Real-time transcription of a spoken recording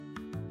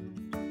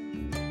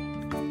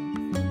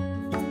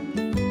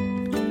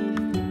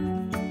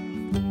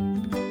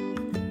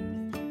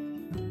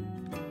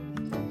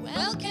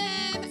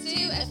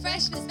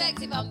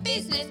Perspective on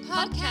Business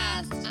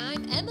podcast.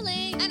 I'm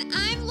Emily. And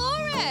I'm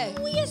Laura.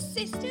 We are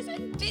sisters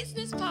and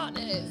business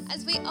partners.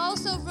 As we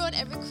also run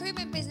a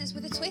recruitment business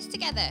with a twist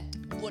together.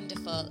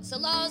 Wonderful. So,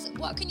 Lars,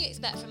 what can you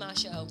expect from our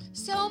show?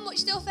 So much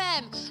stuff,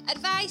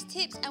 advice,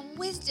 tips and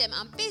wisdom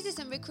on business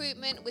and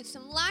recruitment with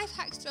some life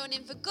hacks thrown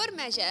in for good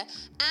measure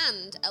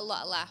and a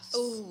lot of laughs.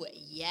 Oh,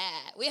 yeah.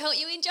 We hope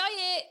you enjoy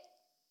it.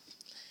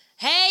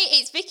 Hey,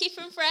 it's Vicky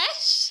from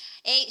Fresh.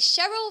 It's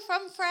Cheryl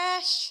from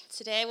Fresh.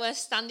 Today we're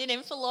standing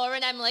in for Laura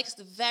and Emily because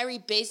they're very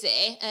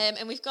busy.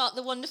 And we've got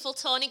the wonderful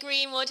Tony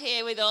Greenwood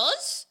here with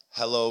us.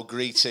 Hello,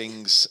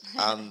 greetings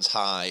and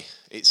hi.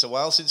 It's a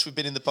while since we've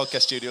been in the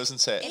podcast studio,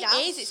 isn't it? It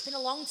is. It's been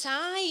a long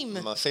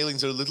time. My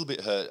feelings are a little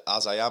bit hurt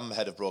as I am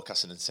head of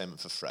broadcast and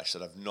entertainment for Fresh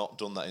that I've not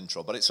done that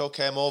intro, but it's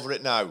okay. I'm over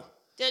it now.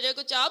 Did you do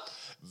a good job?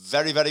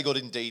 Very, very good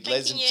indeed.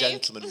 Ladies and you.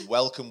 gentlemen,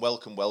 welcome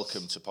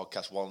to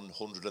podcast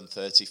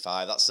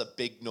 135. That's a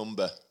big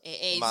number.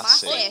 It is.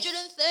 Massive.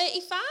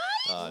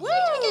 135? Woo!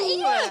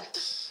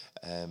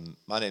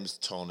 My name's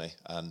Tony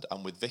and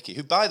I'm with Vicky,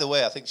 who, by the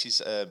way, I think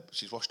she's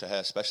washed her hair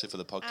especially for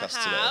the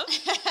podcast today.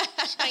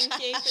 Thank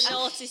you for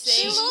noticing.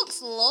 She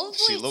looks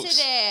lovely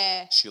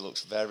today. She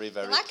looks very,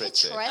 very like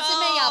pretty. Like a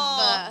Tresemme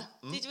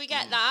advert. Did we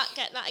get that?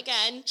 Get that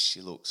again?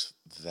 She looks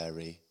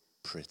very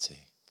pretty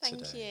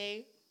Thank today.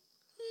 you.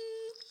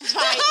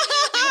 Right.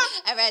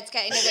 Her head's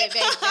getting a bit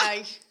big now.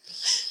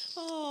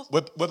 Oh.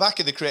 We're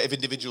back in the Creative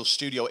Individuals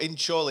studio in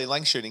Chorley,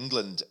 Lancashire in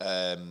England.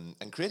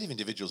 And Creative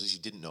Individuals, as you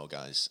didn't know,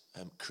 guys,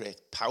 create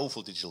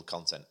powerful digital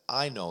content.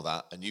 I know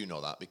that and you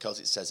know that because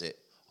it says it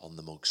on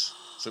the mugs.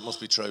 So it must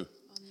be true.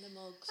 On the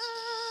mugs.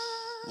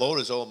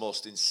 Laura's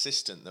almost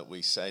insistent that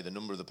we say the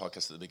number of the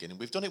podcast at the beginning.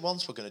 We've done it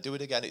once, we're going to do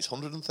it again. It's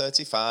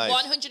 135.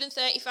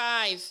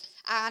 135.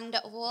 And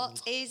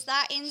what is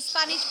that in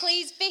Spanish,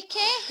 please, Vicky?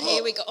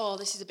 Here we go. Oh,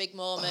 this is a big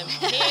moment.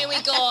 Here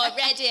we go.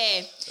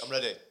 Ready? I'm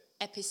ready.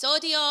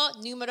 Episodio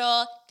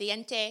número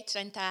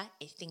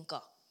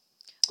 135.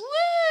 Woo!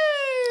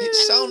 It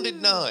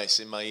sounded nice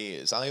in my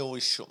ears. I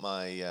always shut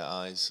my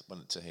eyes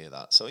when to hear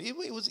that. So it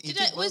was.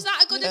 Was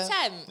that a good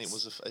attempt? It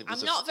was.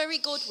 I'm not very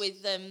good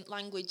with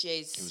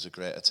languages. It was a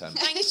great attempt.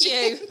 Thank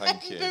you.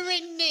 Thank you. Very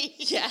neat.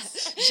 Yeah.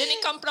 Je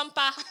ne comprends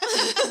pas.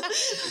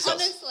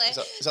 Honestly,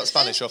 is that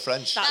Spanish or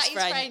French? That's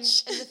that is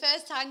French. And the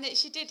first time that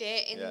she did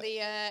it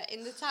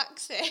in the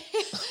taxi, it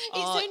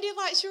Oh. sounded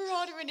like she were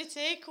ordering a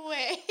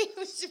takeaway. It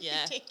was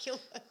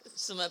ridiculous.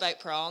 Something about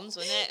prawns,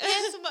 wasn't it?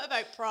 Yeah, something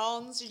about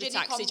prawns. The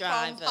taxi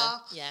driver.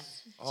 Yeah.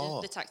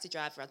 Oh. The taxi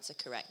driver had to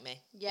correct me.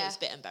 Yeah. It was a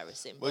bit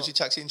embarrassing. Was you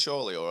taxi in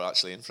Chorley or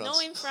actually in France? No,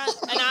 in France.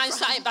 And I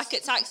sat back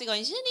at taxi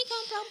going, Je ne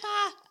comprends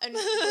pas. And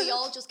we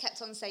all just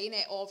kept on saying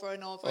it over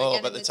and over Oh,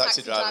 again. but And the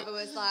taxi driver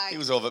was like, he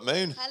was over the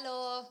moon.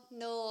 hello,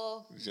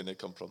 no. Je ne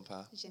comprends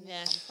pas. Je ne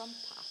Yeah.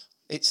 comprends pas.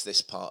 It's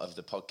this part of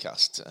the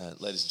podcast,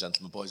 ladies and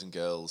gentlemen, boys and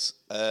girls,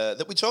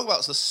 that we talk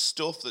about the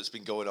stuff that's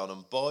been going on.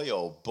 And boy,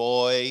 oh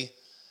boy,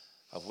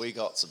 have we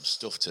got some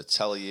stuff to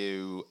tell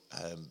you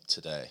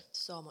today.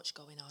 So much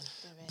going on.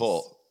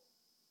 But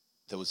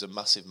there was a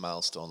massive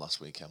milestone last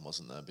weekend,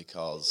 wasn't there?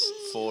 Because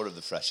 4 of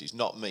the freshies,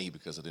 not me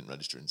because I didn't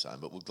register in time,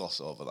 but we'll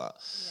gloss over that,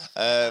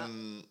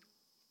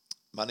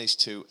 managed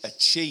to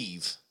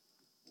achieve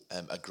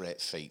a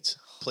great feat.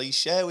 Please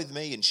share with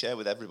me and share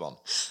with everyone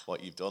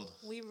what you've done.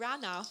 We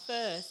ran our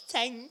first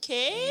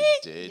 10K. You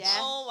did. Yeah.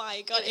 Oh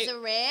my God. It was a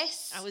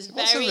race. I was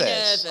What's a very race?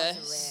 nervous. It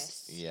was a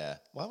race. Yeah.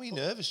 Why were you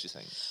nervous, do you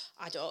think?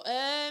 I don't.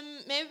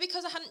 Maybe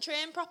because I hadn't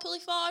trained properly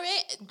for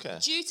it. Okay.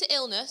 Due to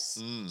illness.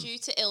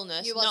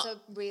 You was a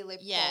really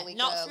poorly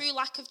not girl. through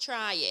lack of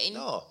trying.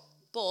 No.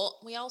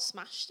 But we all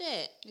smashed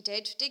it. You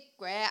did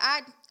great.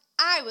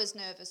 I was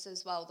nervous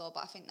as well, though,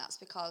 but I think that's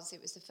because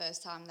it was the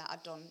first time that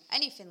I'd done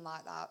anything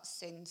like that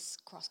since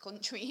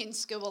cross-country in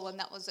school, and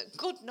that was a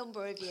good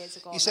number of years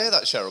ago. You say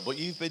that, Cheryl, but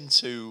you've been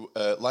to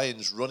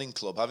Lions Running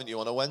Club, haven't you,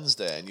 on a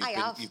Wednesday? And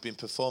you've been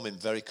performing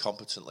very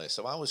competently.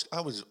 So I was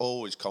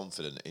always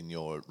confident in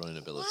your running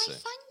ability. Why,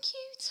 thank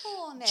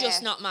you, Tony.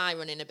 Just not my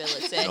running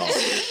ability. No.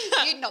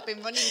 You'd not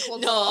been running club.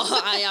 No,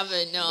 I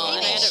haven't. No. No. And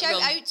I had it Shout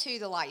run- out to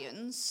the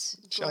Lions.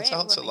 Shout Great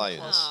out to running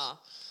Lions. club.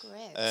 Oh,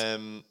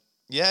 Great.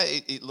 Yeah,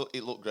 it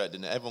looked great,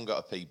 didn't it? Everyone got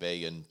a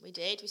PB, and we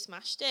did. We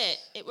smashed it.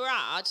 It were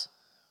hard.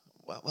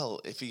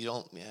 well, if you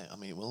don't, yeah, I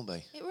mean, it will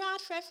be. It were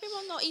hard for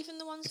everyone, not even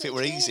the ones If that it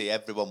were trained. easy,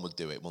 everyone would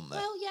do it, wouldn't they?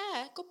 Well,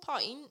 yeah, good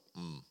point.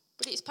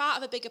 But it's part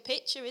of a bigger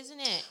picture, isn't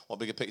it? What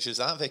bigger picture is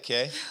that,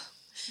 Vicky?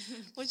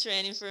 We're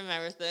training for a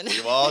marathon.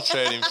 You are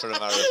training for a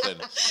marathon.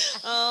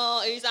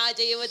 Oh, whose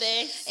idea were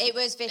this? It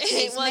was Vicky's.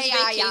 It was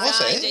Vicky's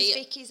Was it? It was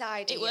Vicky's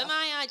idea. It were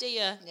my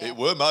idea. Yeah. It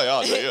were my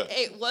idea.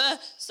 It were.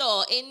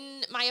 So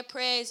in my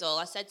appraisal,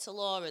 I said to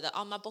Laura that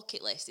on my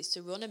bucket list is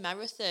to run a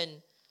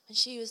marathon. And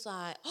she was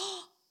like,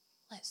 oh,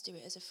 let's do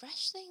it as a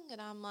fresh thing.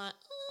 And I'm like,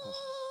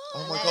 Oh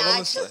And my then God,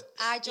 honestly.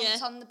 I jumped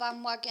Yeah. on the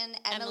bandwagon.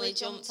 Emily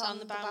jumped on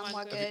the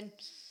bandwagon.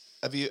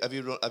 Have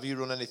you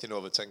run anything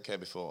over 10k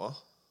before?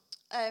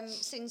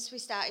 Since we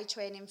started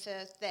training for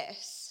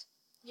this.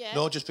 yeah.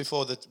 No, just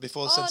before the St.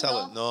 no.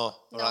 Helen. No.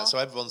 All No. right, so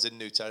everyone's in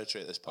new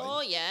territory at this point.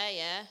 Oh, yeah,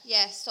 yeah.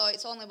 Yeah, so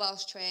it's only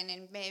Welsh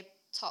training, maybe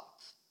top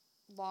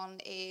one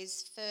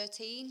is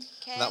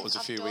 13k. And that was a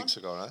few weeks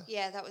ago, right?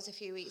 Yeah, that was a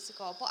few weeks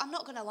ago. But I'm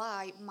not going to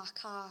lie, my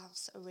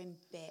calves are in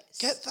bits.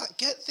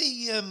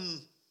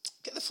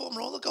 Get the foam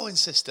roller going,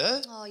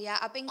 sister. Oh, yeah,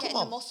 I've been getting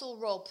a muscle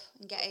rub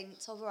and getting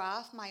it's over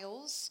half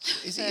miles.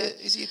 Is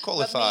he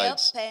qualified? Rub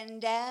me up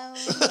and down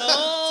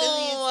Oh, till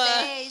you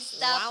say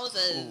stop.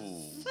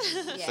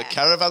 wowzers. Yeah. The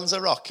caravans are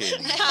rocking.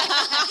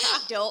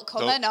 Don't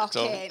come a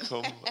knocking. Don't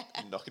come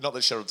knocking. Not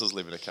that Cheryl does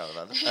live in a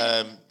caravan.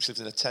 She lives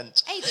in a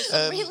tent. Hey, there's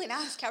some really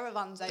nice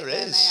caravans out there, may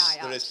I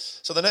add. There is.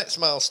 So the next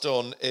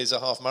milestone is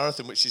a half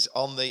marathon, which is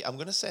on the, I'm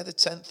going to say the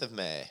 10th of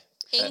May.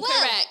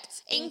 Incorrect.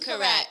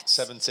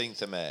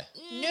 17th of May.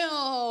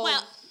 No.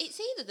 Well, it's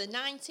either the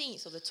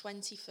 19th or the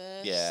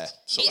 21st. Yeah.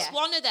 So It's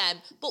one of them.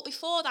 But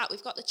before that,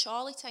 we've got the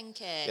Charlie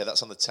 10K. yeah,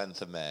 that's on the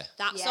 10th of May.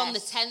 That's on the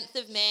 10th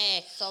of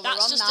May. So That's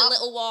we're on just that. a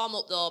little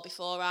warm-up, though,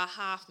 before our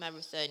half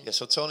marathon. Yeah,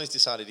 so Tony's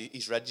decided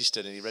he's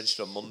registered, and he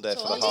registered on Monday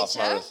for the Tony, half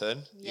yeah.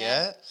 marathon.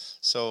 Yeah.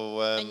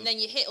 So And then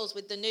you hit us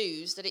with the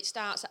news that it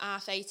starts at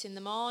 8:30 in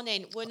the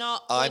morning. We're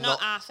not I'm not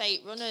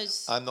 8:30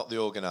 runners. I'm not the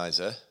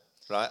organizer,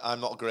 right?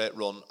 I'm not a great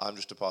run. I'm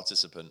just a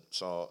participant.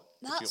 So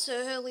That's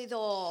early,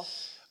 though.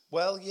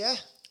 well, yeah.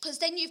 Because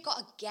then you've got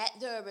to get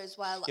there as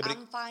well Yeah, but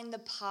and find the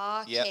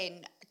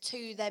parking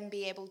to then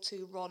be able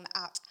to run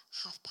at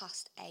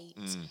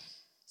 8:30.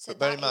 So But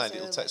bear that in is mind,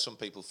 it'll early. take some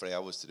people 3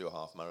 hours to do a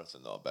half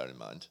marathon, though. Bear in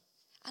mind.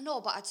 I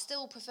know, but I'd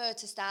still prefer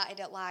to start it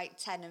at like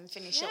 10 and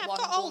finish Yeah, at I've 1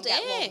 got and go all and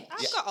get day.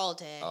 lunch. I've got all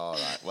day. All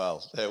right.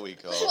 Well, there we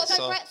go. What about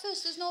So-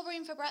 breakfast? There's no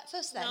room for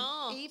breakfast then,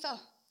 No. either.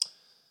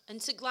 And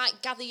to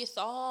gather your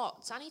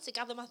thoughts. I need to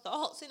gather my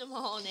thoughts in the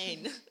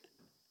morning.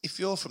 If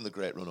you're from the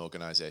Great Run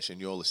organisation,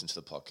 you're listening to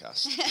the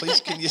podcast,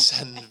 please can you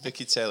send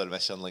Vicky Taylor a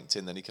message on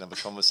LinkedIn, then you can have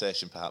a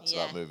conversation perhaps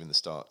about moving the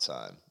start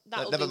time.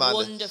 That would Never be mind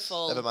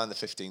wonderful. Never mind the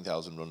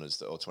 15,000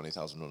 runners or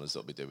 20,000 runners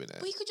that'll be doing it.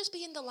 We could just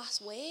be in the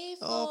last wave,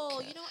 though.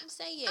 Okay. You know what I'm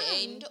saying?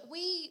 And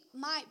we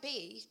might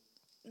be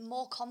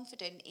more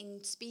confident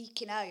in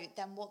speaking out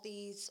than what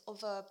these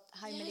other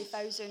how many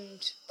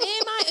thousand They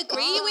might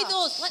agree with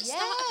us. Let's Yeah.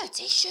 start a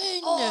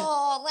petition.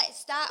 Oh, let's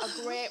start a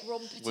great run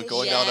petition. We're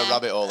going down a Yeah.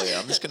 rabbit hole here.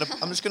 I'm just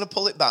gonna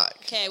pull it back.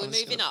 Okay, we're I'm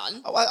just moving gonna-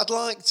 on. Oh, I'd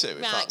like to,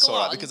 if Right, that's go all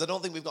right, on. because I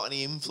don't think we've got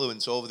any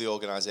influence over the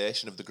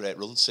organisation of the Great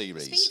Run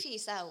series. Speak for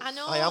yourself. I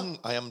know. I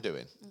am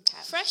doing. Okay.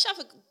 Fresh have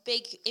a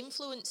big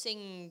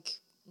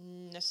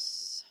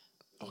influencing-ness.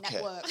 Okay.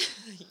 Network.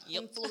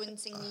 Yep.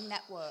 Influencing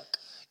network.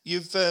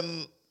 You've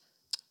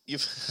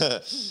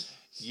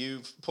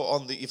you've put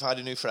on you've had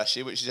a new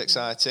freshie, which is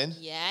exciting.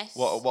 Yes.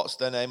 What's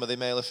their name? Are they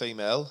male or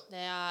female?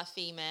 They are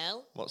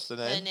female. What's the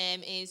Her name?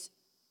 name is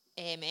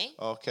Amy,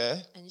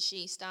 Okay. and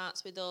she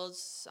starts with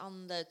us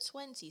on the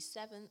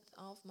 27th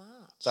of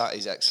March. That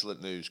is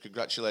excellent news.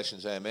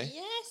 Congratulations, Amy.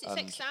 Yes, it's And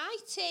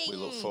exciting. We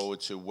look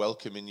forward to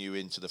welcoming you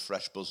into the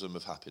fresh bosom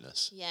of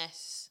happiness.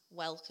 Yes,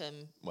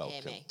 welcome,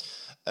 Welcome.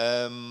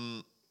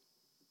 Amy.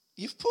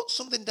 You've put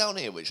something down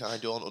here which I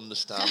don't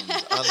understand. And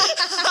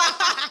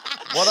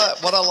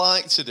what I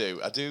like to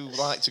do, I do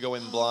like to go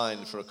in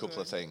blind for a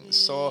couple of things.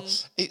 So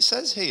it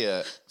says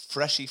here,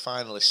 freshie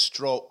finalist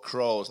stroke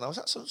crows. Now, is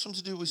that something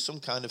to do with some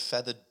kind of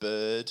feathered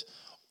bird?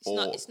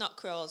 It's not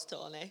crows,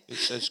 Tony. It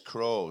says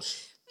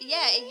crows.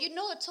 Yeah, you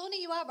know,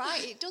 Tony, you are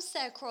right. It does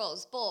say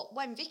crows, but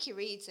when Vicky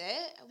reads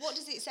it, what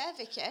does it say,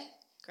 Vicky?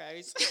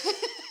 Crows.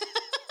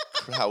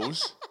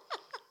 Crows?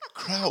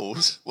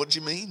 Crows? What do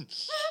you mean?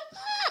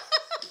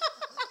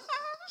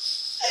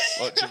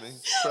 What do you mean?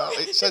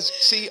 It says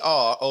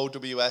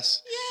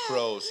CROWS,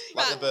 crows,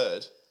 like the Right.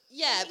 bird.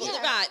 Yeah, but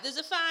Yeah. right, there's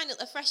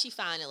a freshie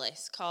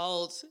finalist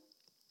called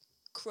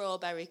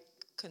Crowberry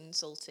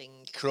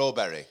Consulting,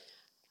 Crowberry.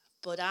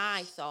 but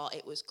I thought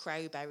it was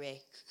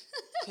Crowberry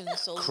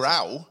Consulting.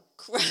 Crow?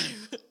 Crow.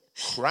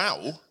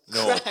 Crow?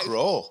 No, Crow.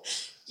 crow.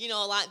 You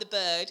know, like the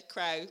bird,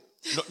 crow.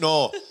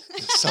 No,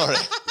 sorry.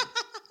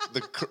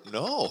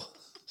 No.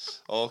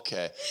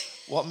 Okay.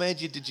 What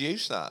made you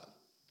deduce that?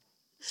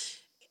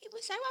 It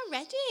was how I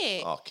read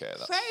it. Okay,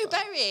 that's fine.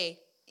 Crowberry.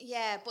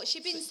 Yeah, but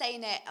she'd been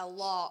saying it a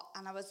lot,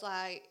 and I was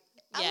like,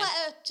 I Yeah. let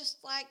her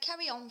just like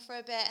carry on for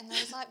a bit, and I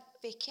was like,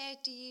 Vicky,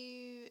 do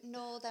you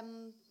know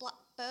them black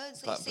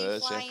birds that you see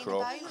Blackbirds, yeah, flying crow.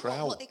 about?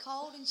 Crow. What they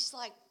called? And she's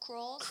like,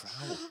 crows.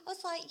 Crow. I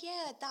was like,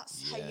 yeah,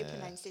 that's how you Yeah.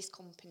 pronounce this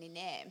company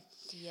name.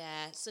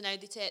 Yeah, so now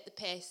they take the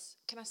piss.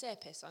 Can I say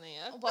piss on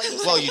here?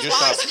 Well, you just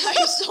twice have.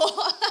 now,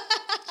 so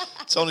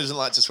Tony doesn't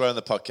like to swear on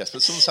the podcast,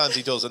 but sometimes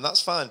he does, and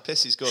that's fine.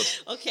 Piss is good.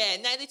 Okay,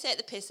 now they take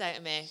the piss out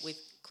of me with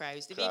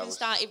crows. They've even Crows.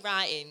 started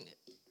writing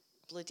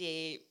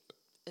bloody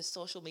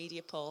social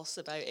media posts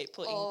about it,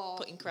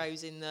 putting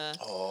crows in there.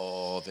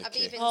 Oh, I've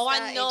Vicky. even Oh,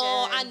 I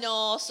started,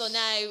 know. So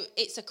now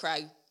it's a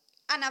crow.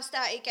 And I've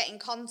started getting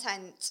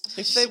content.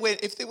 If they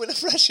win a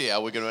freshie, how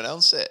are we going to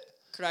announce it?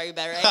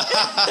 Crowberry.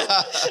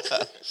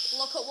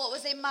 Look at what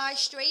was in my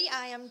street.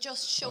 I am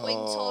just showing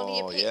Tony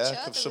a picture.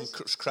 yeah, There some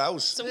was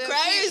crows. Some a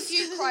crows.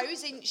 few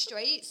crows in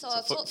street, so I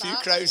A took few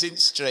that. crows in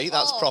the street.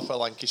 That's Oh. proper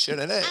Lancashire,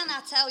 isn't it? And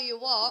I tell you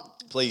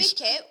what, Please.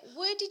 Vicky,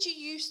 where did you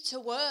used to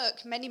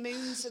work many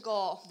moons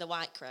ago? The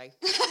white crow.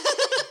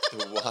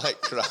 The white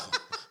crow.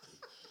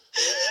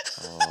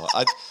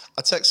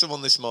 I text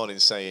someone this morning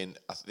saying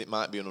it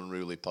might be an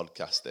unruly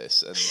podcast,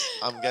 this, and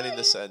I'm getting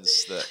the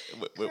sense that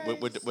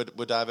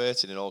we're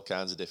diverting in all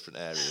kinds of different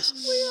areas.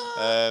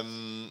 We are.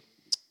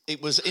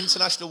 It was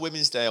International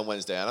Women's Day on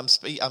Wednesday,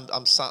 and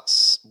I'm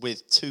sat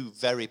with two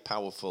very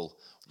powerful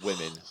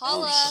women.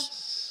 Holla.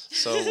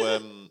 So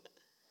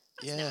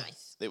yeah,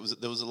 nice. there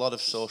was a lot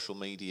of social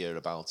media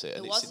about it,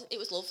 and It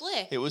was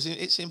lovely.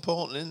 It's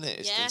important, isn't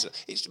it? Yeah.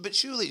 But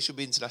surely it should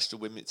be International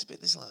Women. It's a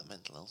bit this like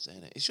mental health,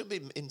 isn't it? It should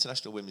be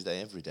International Women's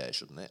Day every day,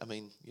 shouldn't it? I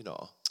mean,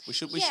 we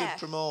should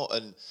promote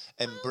and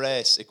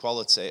embrace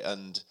equality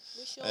and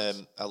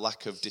a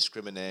lack of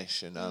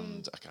discrimination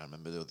and I can't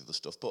remember the other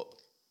stuff, but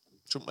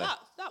shouldn't we?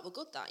 That were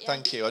good. That, yeah.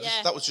 Thank you.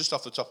 That was just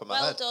off the top of my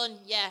head. Well done.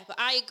 Yeah, but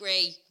I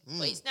agree.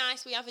 But it's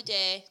nice we have a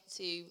day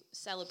to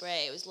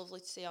celebrate. It was lovely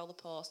to see all the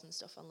posts and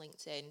stuff on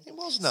LinkedIn. It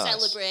was nice.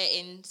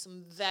 Celebrating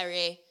some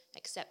very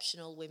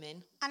exceptional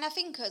women. And I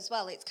think as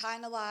well, it's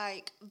kind of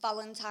like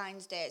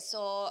Valentine's Day,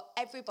 so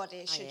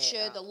everybody should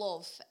show the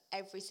love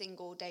every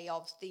single day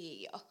of the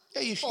year.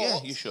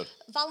 Yeah, you should.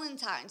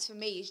 Valentine's for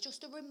me is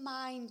just a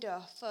reminder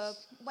for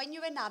when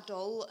you're an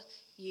adult,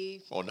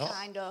 you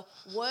kind of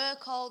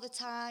work all the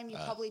time, you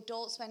probably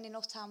don't spend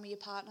enough time with your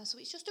partner, so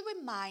it's just a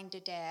reminder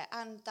day,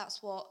 and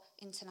that's what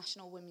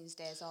International Women's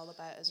Day is all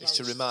about as well. It's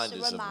to remind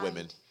us of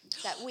women.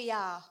 That we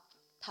are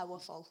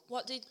powerful.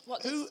 Let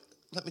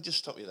me just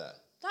stop you there.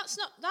 That's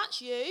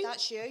you.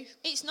 That's you.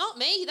 It's not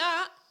me,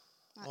 that.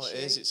 That's it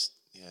you. is.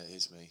 It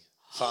is me.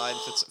 Fine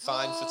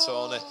for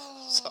Tony.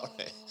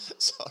 Sorry.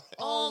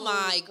 Oh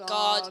my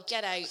God,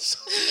 get out.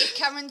 If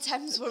Karen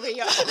Thames were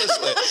here.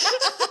 Honestly,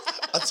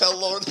 I tell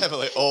Laura and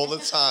Emily all the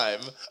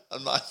time,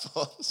 and my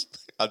phone's.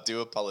 I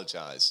do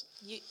apologise.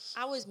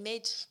 I was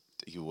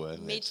You were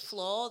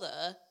mid-floor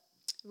there.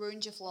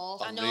 Ruined your floor.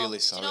 I'm really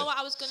sorry. Do you know what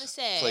I was going to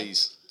say?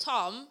 Please.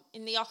 Tom,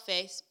 in the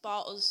office,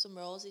 bought us some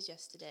roses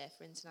yesterday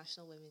for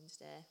International Women's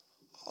Day.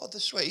 Oh, the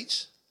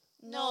sweets?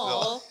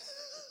 No.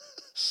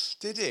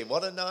 Did he?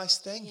 What a nice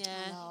thing.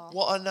 Yeah. No.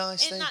 What a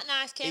nice thing. Isn't that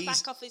nice? Came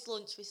back off his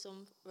lunch with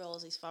some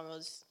roses for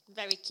us.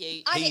 Very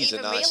cute. I didn't He's a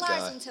even nice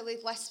realise guy. until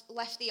he'd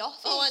left the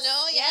office. Oh, I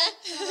know, yeah.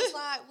 And I was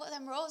like, what are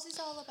them roses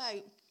all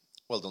about?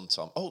 Well done,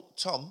 Tom. Oh,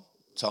 Tom,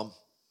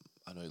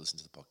 I know you listen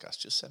to the podcast.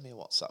 Just send me a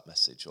WhatsApp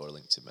message or a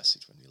LinkedIn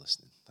message when you're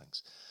listening.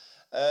 Thanks.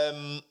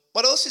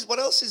 What else is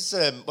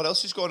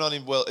going on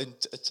in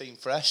Team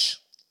Fresh?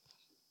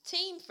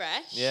 Team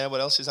Fresh? Yeah,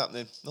 what else is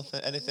happening?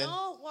 Nothing, anything?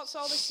 No, what's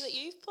all this that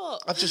you've put?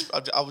 I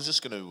was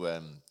just going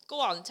to... Go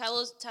on, tell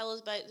us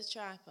about the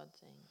tripod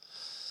thing.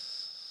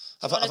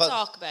 I've Want to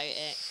talk about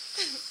it?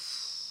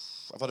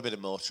 I've had a bit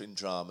of motoring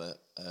drama,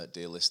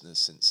 dear listeners,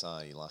 since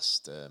I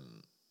last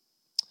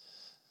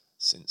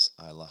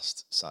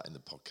sat in the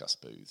podcast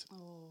booth.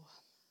 Oh.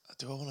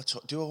 Do I want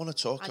to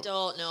talk? I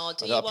don't know.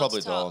 I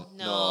probably don't.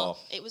 No.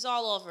 It was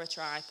all over a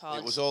tripod.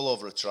 It was all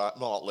over a tripod.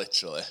 Not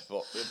literally,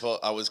 but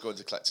I was going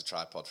to collect a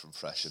tripod from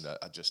Fresh, and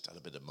I just had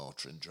a bit of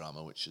motoring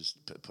drama, which has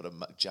put a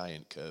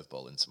giant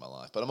curveball into my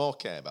life. But I'm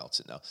okay about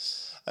it now.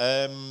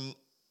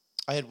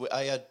 I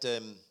had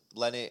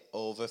Lenny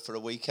over for a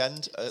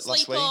weekend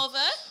last week.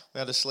 Sleepover? We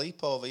had a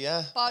sleepover,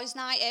 yeah. Boys'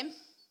 night in.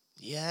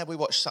 Yeah, we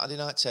watched Saturday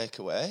Night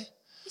Takeaway.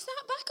 Is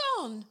that back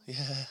on?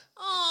 Yeah.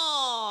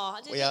 Oh,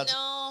 I didn't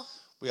know.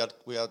 We had.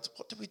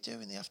 What did we do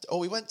in the afternoon? Oh,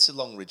 we went to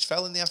Longridge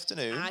Fell in the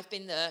afternoon. I've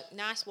been there.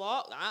 Nice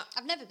walk, that.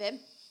 I've never been.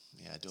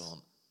 Yeah, I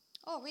don't.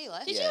 Oh,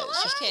 really? Did you not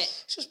like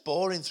it? It's just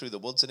boring through the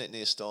woods, isn't it,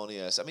 near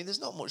Stoniehurst? I mean, there's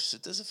not much.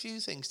 There's a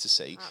few things to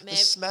see. The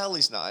smell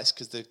is nice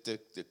because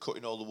they're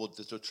cutting all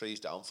the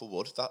trees down for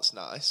wood. That's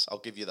nice. I'll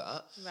give you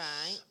that.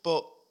 Right.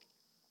 But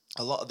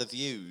a lot of the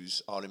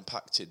views are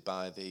impacted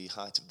by the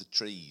height of the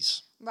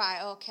trees.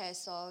 Right, okay,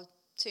 so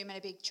too many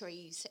big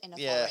trees in a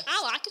Yeah. forest.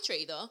 I like a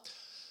tree, though.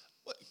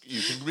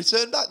 You can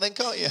return back then,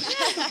 can't you?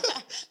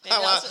 Maybe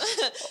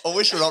I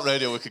wish we were on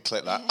radio, we could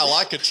clip that. I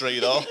like a tree,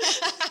 though.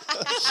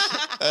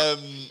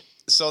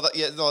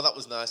 That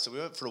was nice. So we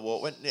went for a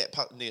walk, went near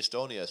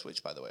Stoniehurst,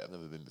 which, by the way, I've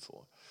never been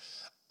before.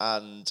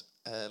 And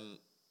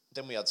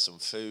then we had some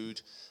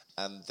food,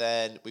 and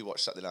then we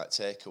watched Saturday Night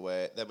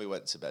Takeaway. Then we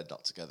went to bed,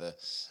 not together.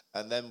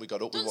 And then we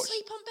got up. Don't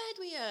sleep on bed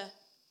with you.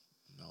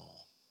 No.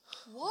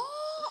 What?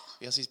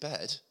 He has his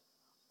bed.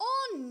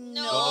 Oh,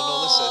 no.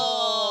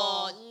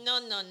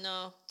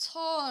 No.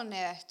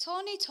 Tony.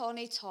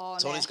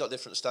 Tony's got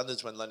different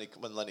standards when Lenny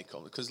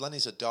comes, because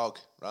Lenny's a dog,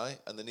 right?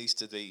 And there needs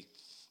to be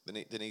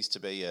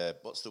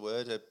what's the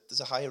word?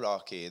 There's a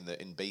hierarchy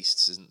in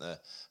beasts, isn't there?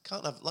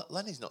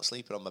 Lenny's not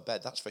sleeping on my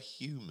bed. That's for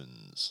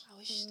humans.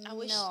 I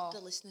wish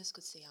the listeners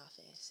could see our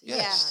faces.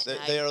 Yes,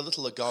 they are a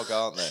little agog,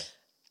 aren't they?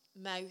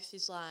 Mouth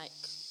is like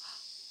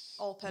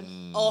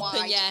open,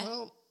 open, yeah.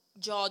 Well,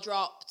 Jaw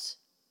dropped.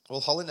 Well,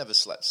 Holly never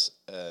slept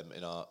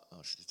in our...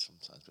 Oh, she did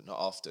sometimes, but not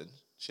often.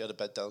 She had a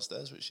bed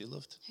downstairs, which she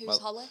loved. Who's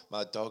Holly?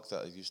 My dog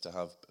that I used to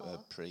have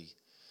pre.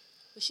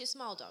 Was she a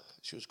small dog?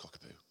 She was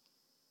cockapoo.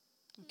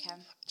 Okay.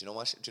 Do you know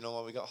why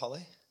we got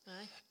Holly?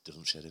 Right.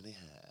 Doesn't shed any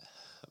hair.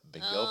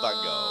 Bingo,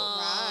 bango.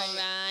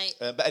 Right.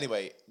 But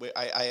anyway,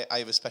 I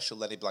have a special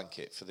Lenny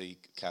blanket for the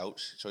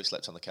couch, so he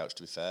slept on the couch,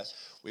 to be fair.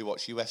 We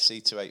watched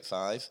UFC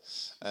 285.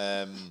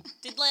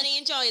 Did Lenny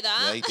enjoy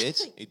that? Yeah,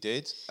 he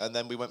did. And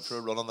then we went for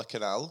a run on the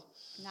canal.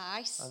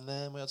 Nice. And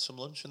then we had some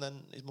lunch, and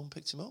then his mum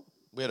picked him up.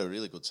 We had a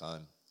really good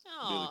time.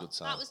 Oh, really good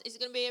time. Is it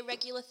going to be a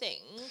regular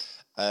thing?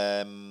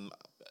 I'm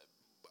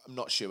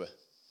not sure.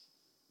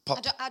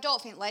 I don't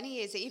think Lenny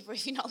is either,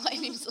 if you're not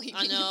letting him sleep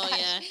I know, in your bed.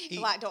 yeah. He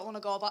don't want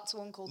to go back to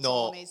Uncle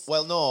No, Tony's.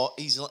 well, no,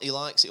 he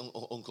likes it,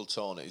 Uncle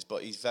Tony's,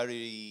 but he's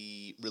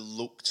very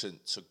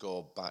reluctant to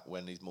go back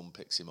when his mum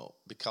picks him up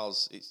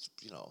because it's,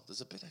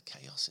 there's a bit of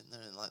chaos in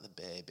there and like the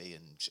baby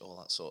and all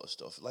that sort of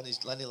stuff. Lenny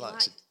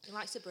likes he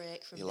likes a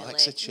break from He Billy.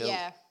 likes a chill.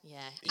 Yeah.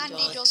 And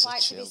he does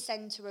like to be chill.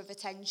 centre of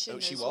attention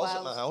She as was well.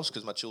 at my house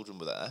because my children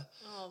were there.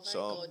 Oh, very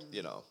so,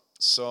 good.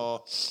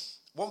 So,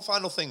 one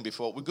final thing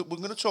before we're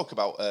going to talk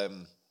about.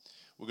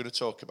 We're going to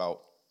talk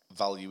about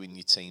valuing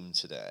your team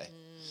today.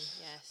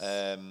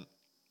 Yes. Do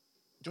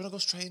you want to go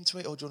straight into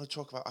it, or do you want to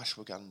talk about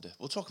ashwagandha?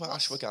 We'll talk about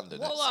ashwagandha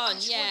next. Go on,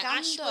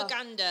 ashwagandha?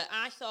 Ashwagandha.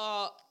 I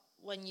thought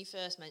when you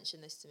first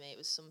mentioned this to me, it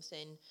was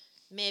something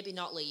maybe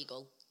not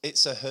legal.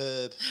 It's a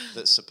herb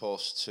that's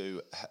supposed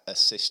to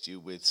assist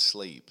you with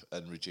sleep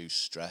and reduce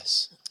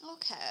stress.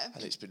 Okay.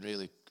 And it's been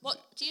really... What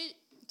do you...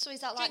 So is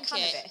that like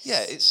Drink it? cannabis?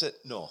 Yeah, it's a...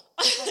 No.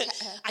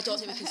 I don't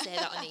think we can say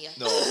that on here.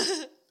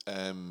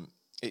 No.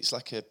 It's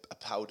like a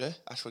powder,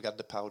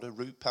 ashwagandha powder,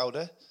 root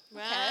powder.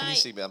 Right. Can you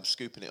see me? I'm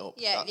scooping it up.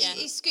 Yeah,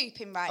 he's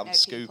scooping right now, I'm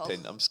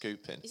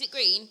scooping. Is it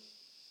green?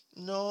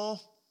 No,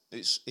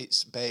 it's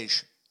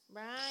beige.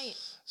 Right.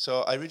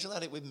 So I originally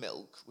had it with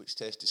milk, which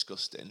tastes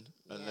disgusting,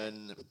 and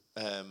then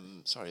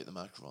sorry, at the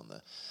microphone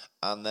there,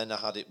 and then I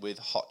had it with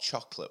hot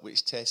chocolate,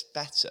 which tastes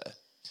better.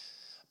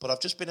 But I've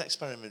just been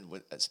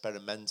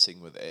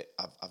experimenting with it.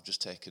 I've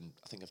just taken.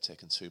 I think I've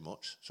taken too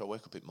much. So I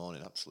wake up in the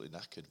morning absolutely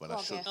knackered when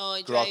I should.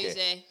 Oh, groggy.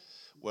 crazy.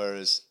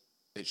 Whereas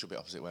it should be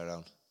opposite way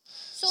around.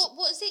 So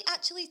what does it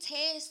actually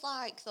taste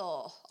like,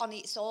 though, on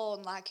its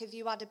own? Like, have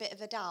you had a bit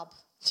of a dab?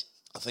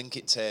 I think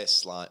it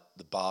tastes like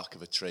the bark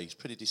of a tree. It's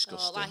pretty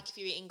disgusting. Oh, like if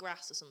you're eating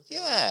grass or something.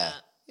 Yeah.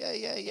 Like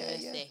Yeah.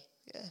 Earthy.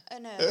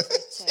 An earthy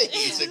taste.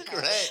 It's a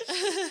great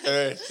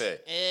earthy.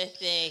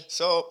 Earthy.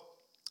 So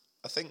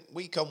I think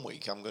week on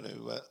week I'm going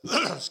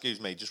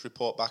to, just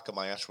report back on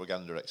my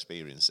ashwagandha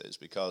experiences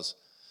because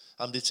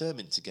I'm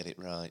determined to get it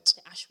right.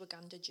 The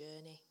ashwagandha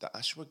journey. The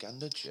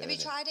ashwagandha journey. Have you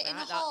tried it in a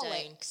Write that down.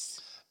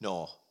 Horlicks?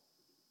 No.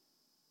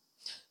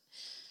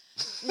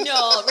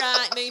 No,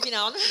 right, moving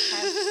on.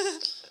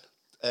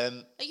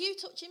 Are you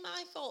touching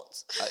my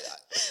foot?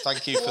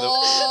 Thank you for the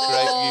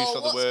great use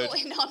of the word.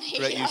 What's going on here?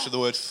 Great use of the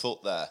word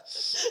foot there.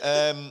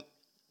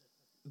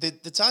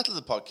 The title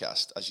of the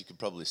podcast, as you can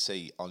probably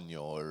see on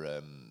your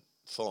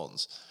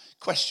phones,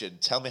 question,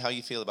 tell me how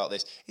you feel about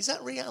this. Is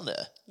that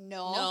Rihanna?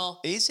 No.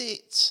 Is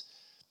it?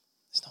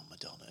 It's not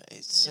Madonna.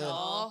 It's...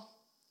 No.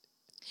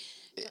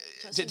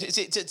 Is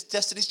it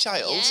Destiny's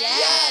Child?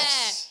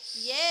 Yes.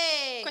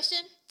 Yay. Question?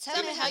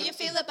 Tell me how you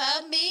feel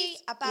about me.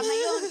 I buy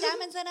my own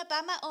diamonds and I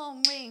buy my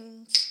own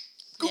rings.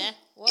 Yeah.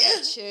 What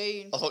a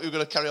tune. I thought you were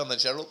going to carry on then,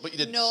 Cheryl, but you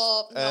didn't.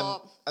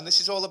 No. And this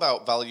is all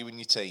about valuing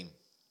your team.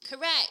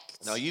 Correct.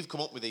 Now, you've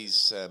come up with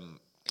these,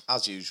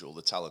 as usual,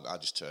 the talent. I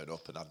just turn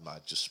up and add my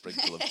just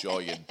sprinkle of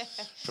joy and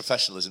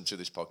professionalism to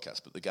this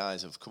podcast. But the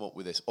guys have come up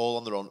with this all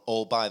on their own,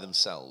 all by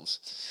themselves.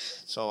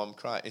 So I'm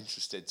quite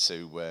interested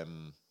to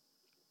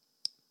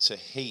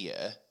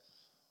hear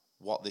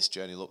what this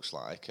journey looks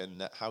like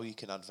and how you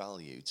can add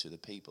value to the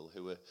people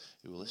who are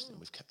listening.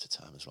 We've kept to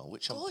time as well,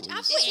 which I'm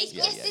pleased.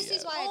 This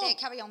is why I didn't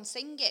carry on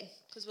singing.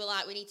 Because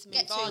we need to move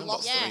Get on. too Not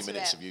lost 3 into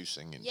minutes it. of you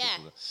singing. Yeah.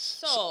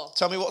 So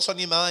Tell me what's on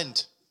your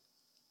mind.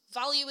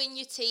 valuing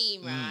your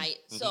team, right?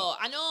 So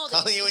I know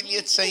that Valuing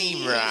your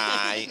team,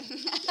 right?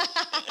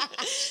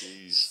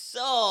 Jeez.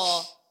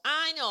 So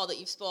I know that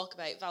you've spoke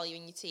about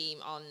valuing your team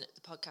on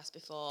the podcast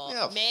before,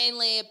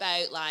 mainly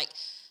about like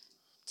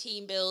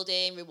team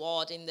building,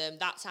 rewarding them,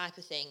 that type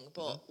of thing.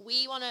 But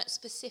we want to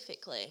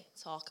specifically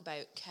talk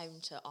about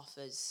counter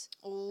offers.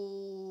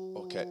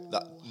 Oh. Okay,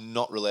 that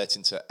not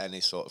relating to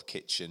any sort of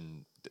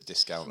kitchen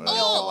discount or anything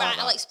Oh, like right,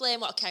 that. I'll explain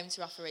what a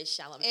counter offer is,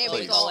 shall I? Here Before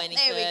we we go. go any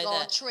There we go,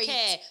 further. treat.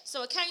 Okay,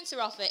 so a counter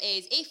offer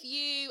is if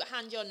you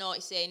hand your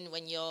notice in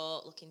when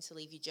you're looking to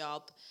leave your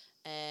job,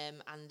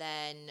 and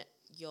then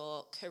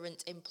your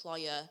current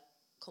employer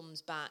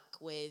comes back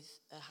with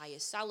a higher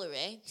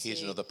salary.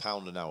 Here's another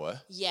 £1 an hour.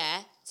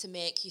 Yeah, to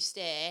make you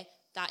stay.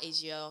 That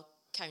is your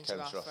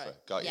counter offer.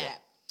 Got you. Yeah.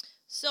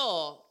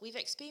 So we've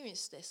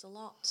experienced this a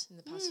lot in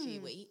the past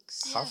few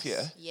weeks. Have you?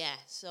 Yeah.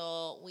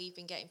 So we've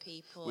been getting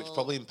people, Which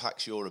probably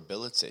impacts your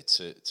ability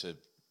to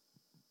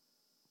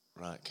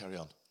right, carry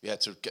on. Yeah,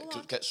 to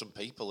get some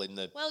people in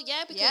the... Well,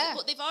 yeah,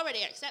 but they've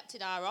already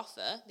accepted our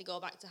offer. They go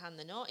back to hand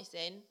the notice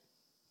in,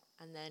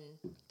 and then...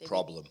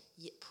 Problem.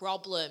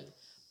 Problem.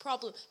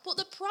 But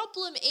the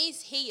problem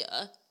is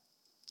here,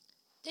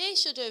 they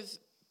should have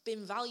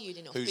been valued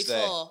enough Who's before.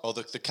 there? Oh,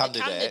 the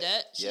candidate. The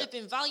candidate should have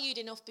been valued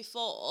enough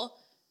before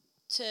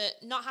to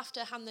not have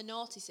to hand the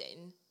notice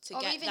in to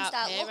or get even that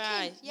start pay looking.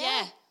 rise.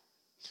 Yeah,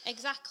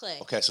 exactly.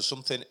 Okay, so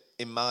something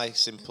in my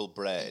simple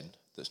brain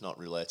that's not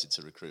related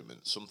to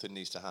recruitment, something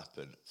needs to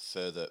happen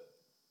further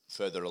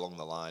along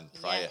the line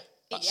prior.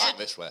 Back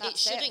this way. It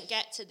shouldn't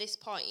get to this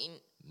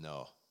point.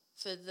 No.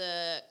 For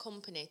the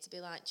company to be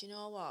like, do you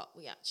know what?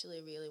 We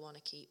actually really want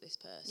to keep this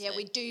person. Yeah,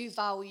 we do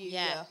value you.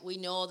 Yeah, we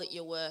know that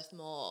you're worth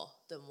more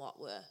than what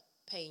we're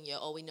paying you,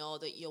 or we know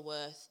that you're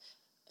worth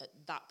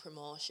that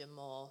promotion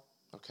more.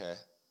 Okay.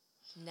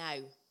 Now.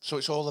 So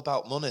it's all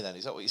about money then,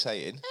 is that what you're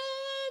saying?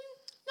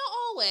 Not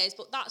always,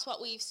 but that's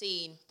what we've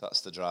seen.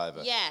 That's the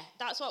driver. Yeah,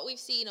 that's what we've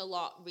seen a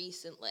lot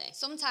recently.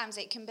 Sometimes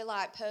it can be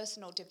like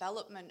personal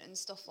development and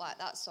stuff like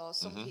that. So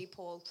some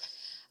people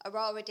are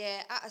already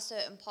at a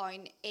certain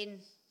point in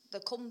the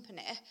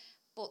company,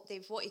 but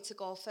they've wanted to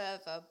go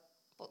further,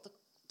 but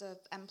the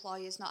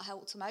employer's not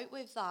helped them out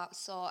with that.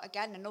 So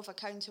again, another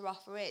counter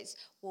offer is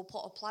we'll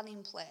put a plan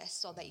in place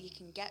so that you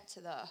can get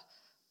to there.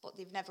 But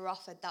they've never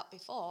offered that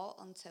before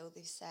until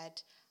they've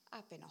said,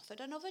 I've been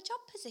offered another job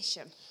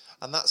position.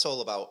 And that's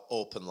all about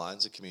open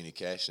lines of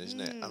communication, isn't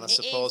it? And I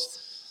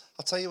suppose,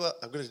 I'll tell you what,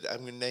 I'm going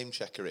to name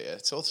check her here.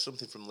 It's also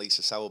something from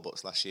Lisa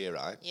Sourbutt's last year,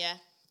 right? Yeah,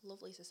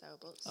 love Lisa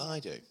Sourbutt's. I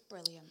do.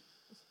 Brilliant.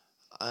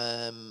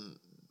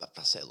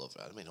 I say love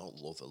her. I mean, I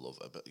don't love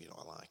her, but,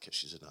 I like her.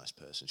 She's a nice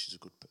person. She's a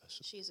good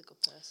person. She's a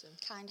good person.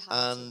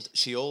 Kind-hearted. And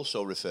she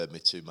also referred me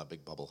to my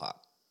big bobble hat,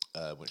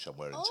 which I'm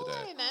wearing today.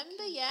 Oh, I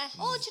remember, yeah.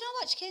 Oh, do you know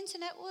what? She came to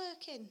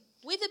networking.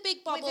 With a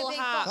big bobble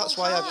hat. That's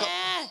why I've got...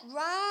 Yeah.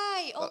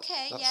 Right,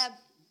 okay, yeah.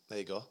 There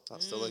you go.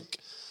 That's the link.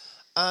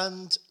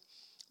 And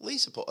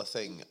Lisa put a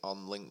thing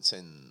on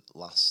LinkedIn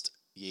last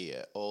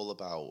year all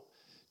about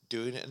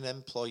doing an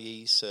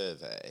employee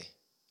survey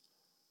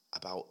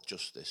about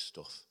just this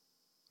stuff,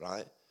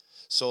 right?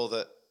 So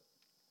that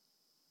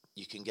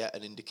you can get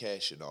an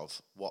indication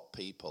of what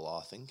people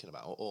are thinking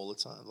about all the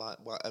time, like,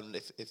 and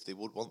if they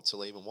would want to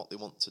leave and what they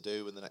want to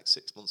do in the next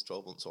 6 months,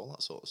 12 months, all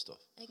that sort of stuff.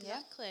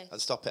 Exactly. And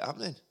stop it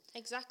happening.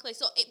 Exactly.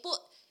 So, but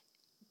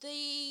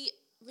the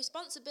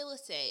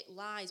responsibility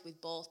lies with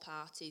both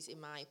parties, in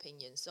my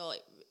opinion. So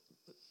it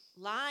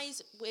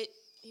lies with...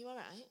 Are you all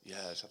right?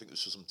 Yes, I think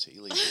there's some tea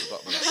leaves at the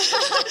bottom of that.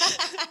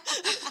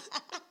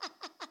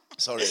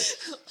 Sorry,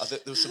 I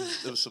think there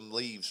was some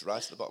leaves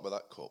right at the bottom of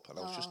that cup, and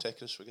I was just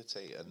taking a swig of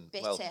tea, and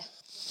bitter.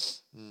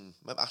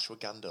 Maybe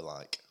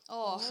ashwagandha-like.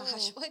 Oh,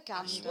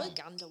 ashwagandha.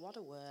 Ashwagandha, what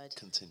a word.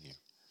 Continue.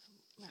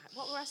 Right,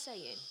 what were I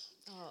saying?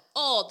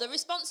 Oh, the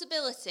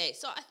responsibility.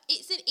 So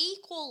it's an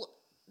equal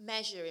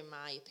measure, in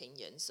my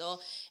opinion. So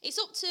it's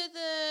up to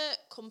the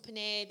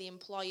company, the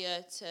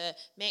employer, to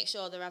make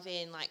sure they're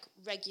having like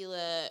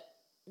regular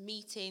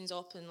meetings,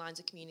 open lines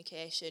of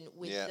communication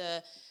with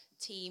the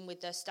team, with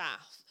their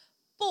staff.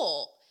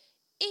 But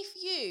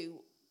if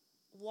you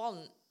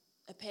want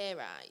a pay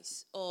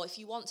rise, or if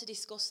you want to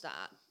discuss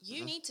that,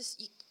 you need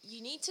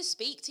to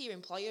speak to your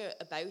employer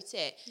about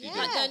it. Yeah.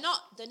 Like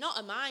they're not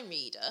a mind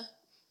reader.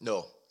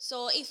 No.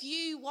 So if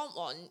you want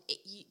one,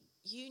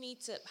 you need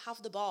to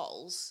have the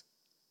balls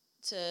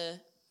to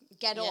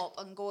get up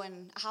and go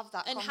and have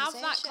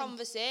that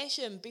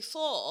conversation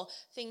before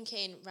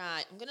thinking,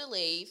 right, I'm going to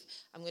leave,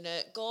 I'm going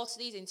to go to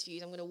these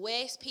interviews, I'm going to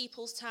waste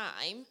people's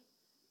time.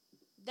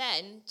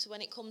 Then,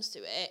 when it comes to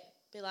it,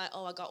 be like,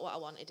 oh, I got what I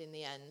wanted in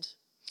the end.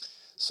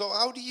 So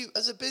how do you,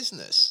 as a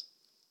business,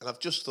 and I've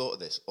just thought of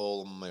this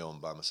all on my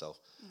own by myself,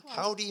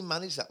 how do you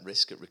manage that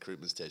risk at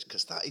recruitment stage?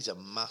 Because that is a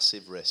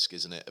massive risk,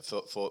 isn't it,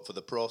 for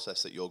the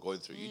process that you're going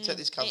through. You take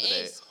this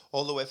candidate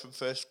all the way from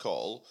first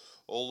call,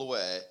 all the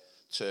way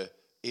to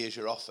here's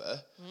your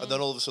offer, and then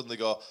all of a sudden they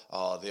go,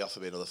 oh, they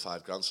offer me another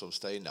 $5,000, so I'm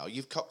staying now.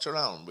 You've cocked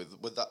around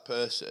with that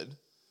person,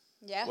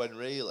 when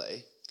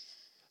really...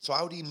 So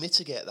how do you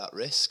mitigate that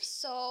risk?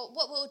 So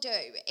what we'll do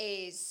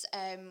is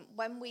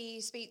when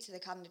we speak to the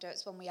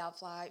candidates, when we have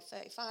like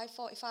 35,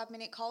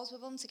 45-minute calls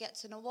with them to get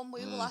to know them,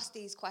 we will ask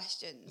these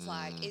questions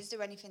like, is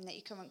there anything that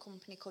your current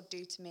company could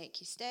do to make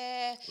you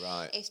stay?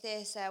 Right. If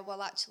they say,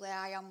 well, actually,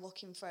 I am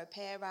looking for a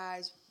pay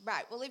rise.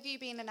 Right, well, have you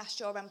been and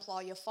asked your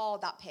employer for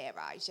that pay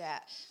rise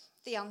yet?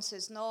 The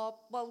answer's no.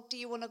 Well, do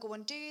you want to go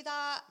and do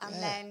that? And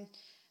then...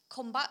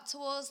 come back to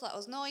us, let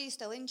us know you're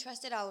still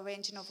interested. I'll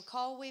arrange another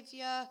call with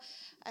you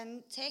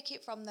and take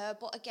it from there.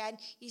 But again,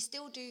 you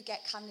still do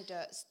get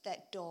candidates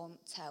that don't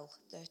tell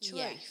the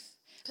truth.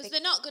 Because they're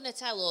not going to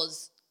tell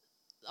us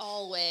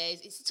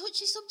always. It's a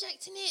touchy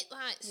subject, isn't it?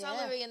 Like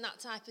salary and that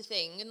type of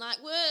thing. And like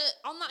we're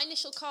on that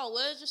initial call,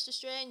 we're just a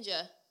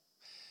stranger.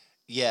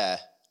 Yeah.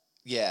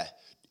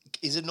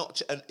 Is it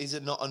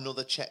not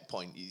another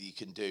checkpoint you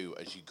can do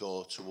as you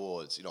go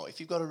towards, if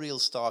you've got a real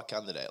star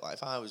candidate, like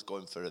if I was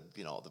going for a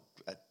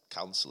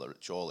counsellor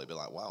at Chorley, I'd be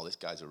like, wow, this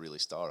guy's a really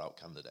star out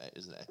candidate,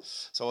 isn't he?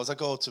 So as I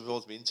go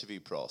towards the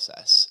interview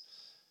process,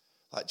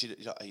 like,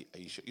 are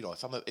you sure,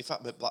 if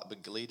I'm a Blackburn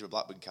leader of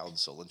Blackburn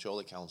Council and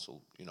Chorley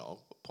Council,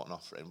 put an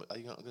offer in, are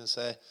you not going to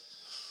say,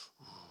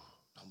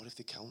 what if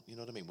they count? You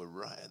know what I mean? We're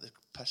right at the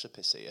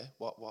precipice here.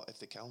 What if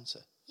they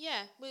counter?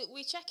 Yeah,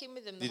 we check in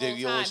with them the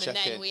whole time, and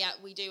then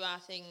we do our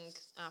thing,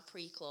 our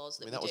pre-close.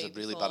 That was a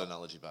really bad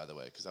analogy, by the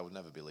way, because I would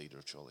never be leader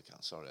of Trolley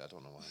Count. Sorry, I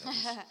don't know why.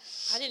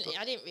 I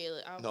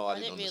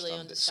didn't really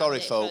understand. Sorry,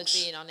 it, folks. If I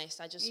was being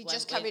honest, I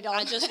just carried on.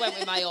 I just went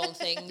with my own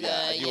thing.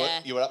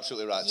 You were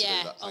absolutely right to do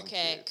that. Thank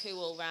you.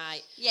 Cool,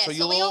 right. Yeah, so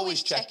you'll we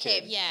always check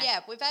in.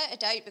 Yeah, without a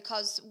doubt,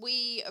 because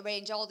we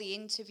arrange all the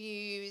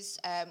interviews.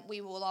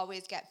 We will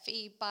always get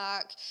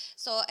feedback.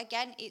 So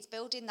again, it's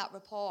building that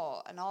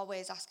rapport and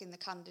always asking the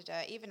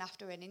candidate, even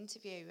after an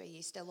interview, are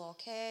you still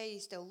okay? Are you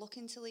still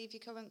looking to leave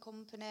your current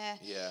company?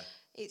 Yeah.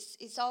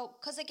 It's all,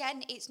 because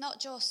again, it's not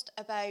just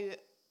about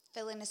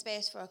filling a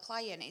space for a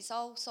client, it's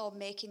also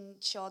making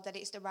sure that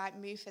it's the right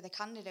move for the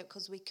candidate,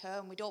 because we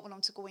don't want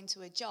them to go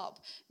into a job,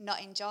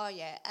 not enjoy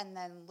it, and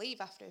then leave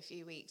after a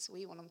few weeks.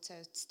 We want them to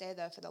stay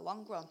there for the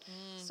long run.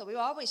 So we're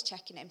always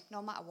checking in,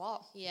 no matter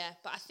what. Yeah,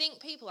 but I think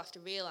people have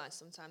to realise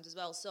sometimes as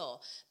well,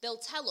 so they'll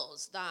tell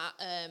us that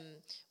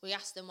we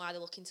ask them why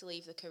they're looking to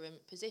leave the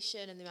current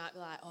position, and they might be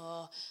like,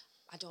 oh,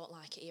 I don't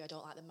like it here, I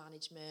don't like the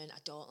management, I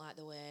don't like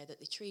the way that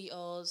they treat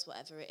us,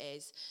 whatever it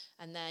is.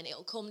 And then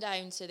it'll come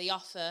down to the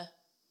offer.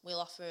 We'll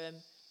offer them.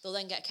 They'll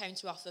then get a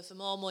counter offer for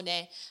more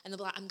money, and they'll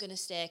be like, I'm going to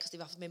stay because they've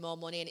offered me more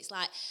money. And it's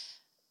like,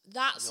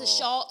 that's a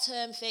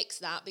short-term fix,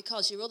 that,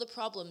 because your other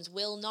problems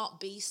will not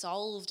be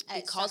solved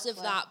because of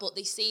that. But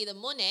they see the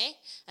money,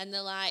 and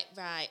they're like,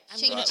 right,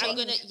 I'm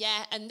going to,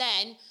 and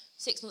then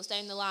 6 months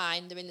down the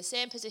line, they're in the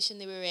same position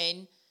they were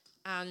in,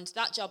 and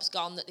that job's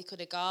gone that they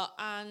could have got,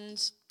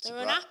 and they're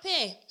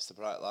unhappy. It's the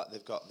bright light.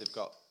 They've got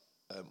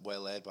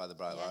waylaid by the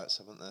bright lights,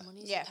 haven't they?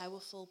 Money's a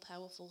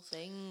powerful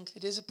thing.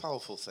 It is a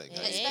powerful thing.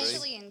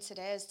 Especially in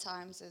today's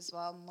times as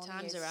well.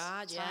 Times are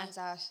hard, Times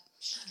are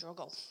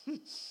struggle.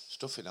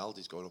 Stuff in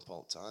Aldi's going up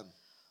all the time.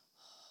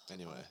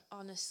 Anyway.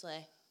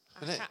 Honestly,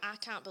 I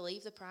can't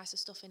believe the price of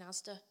stuff in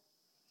Asda.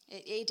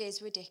 It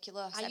is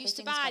ridiculous. I used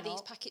to buy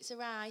these packets of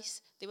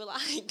rice. They were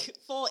like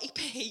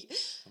 40p.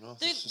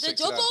 They're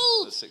doubled.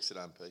 They're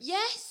 69p.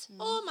 Yes.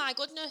 Oh my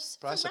goodness.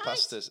 Price of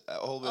pastas.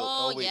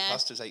 All wheat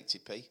pasta's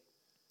 80p.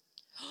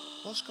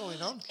 What's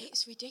going on?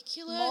 It's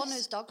ridiculous.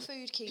 Mona's dog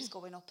food keeps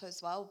going up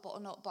as well,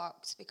 butternut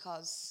box,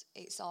 because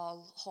it's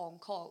all home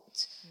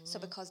cooked. So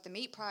because the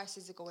meat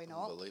prices are going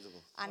up.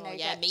 Unbelievable. And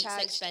meat's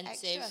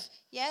expensive. Extra.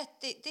 Yeah,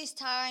 this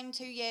time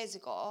 2 years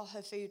ago,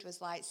 her food was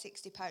like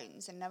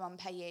 £60, and now I'm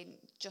paying,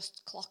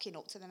 just clocking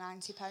up to the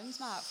 £90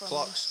 mark.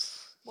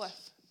 Clocks.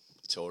 Worth.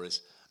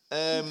 Tories.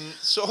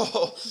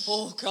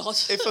 Oh God!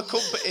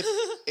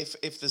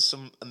 If there's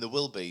some, and there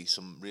will be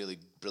some really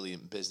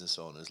brilliant business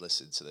owners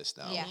listening to this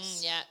now,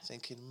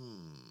 thinking,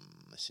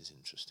 this is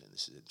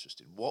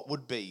interesting. What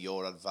would be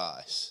your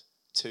advice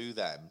to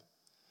them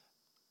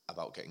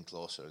about getting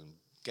closer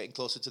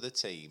to the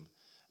team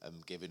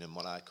and giving them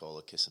what I call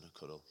a kiss and a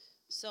cuddle?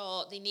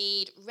 So they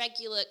need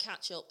regular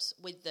catch-ups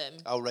with them.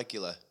 How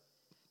regular?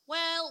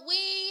 Well,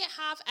 we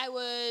have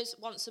ours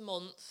once a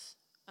month,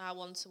 our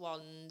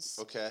one-to-ones.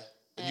 Okay.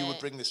 And you would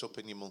bring this up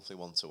in your monthly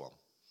one-to-one?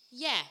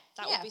 Yeah,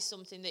 that would be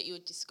something that you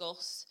would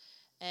discuss.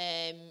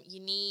 You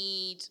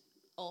need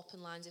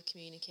open lines of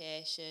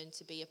communication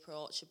to be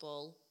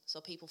approachable,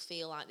 so people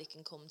feel like they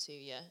can come to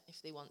you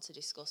if they want to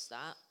discuss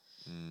that.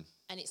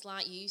 And it's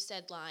like you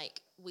said,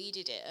 like we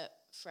did it at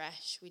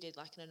Fresh. We did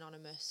like an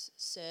anonymous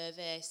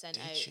survey sent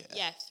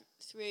out.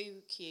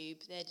 Through Cube.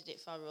 They did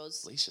it for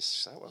us. Lisa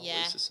Sauber.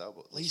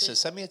 Lisa,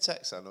 send me a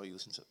text. I know you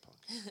listen to the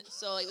podcast.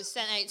 So it was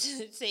sent out to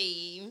the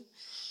team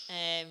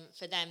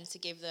for them to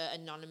give their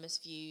anonymous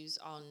views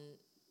on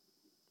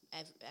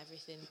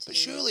everything. But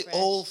surely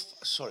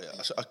sorry,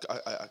 I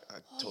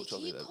talked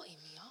over you there. Cutting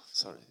me off.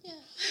 Sorry. Yeah.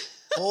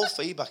 All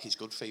feedback is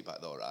good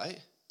feedback, though, right?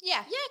 Yeah,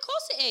 of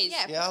course it is.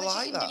 Yeah, I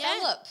like you that. can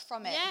develop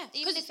from it. Yeah,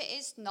 even if it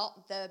is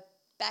not the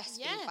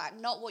best feedback,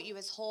 not what you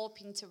was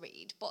hoping to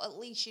read, but at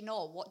least you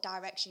know what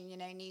direction you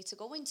now need to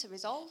go in to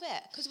resolve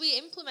it. Because we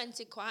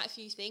implemented quite a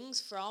few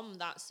things from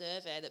that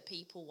survey that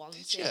people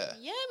wanted. Did you?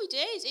 Yeah, we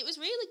did. It was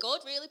really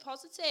good, really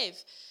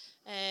positive.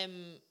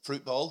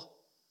 Fruit bowl?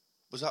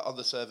 Was that on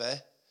the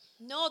survey?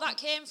 No, that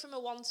came from a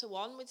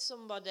one-to-one with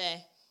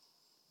somebody.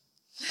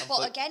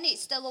 But again,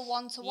 it's still a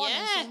one-to-one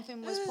and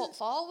something was put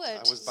forward.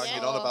 I was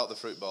banging on about the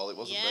fruit bowl. It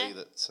wasn't me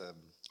that...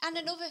 And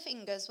another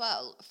thing as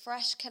well,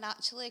 Fresh can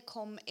actually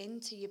come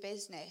into your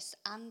business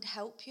and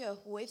help you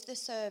with the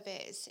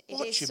surveys.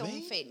 It is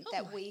something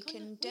that we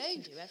can do. We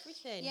can do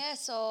everything. Yeah,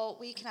 so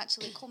we can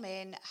actually come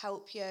in,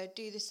 help you,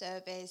 do the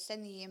surveys,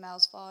 send the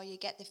emails for you,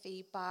 get the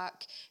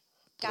feedback,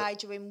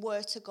 guide you in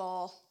where to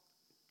go.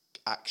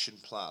 Action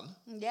plan.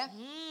 Yeah.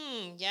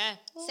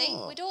 See,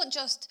 we don't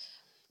just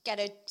get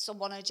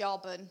someone a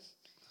job and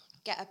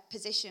get a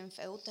position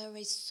filled. There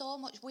is so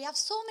much. We have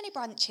so many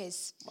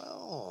branches.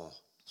 Well,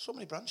 so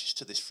many branches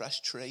to this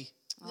Fresh tree.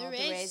 There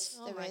is.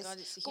 Oh my God,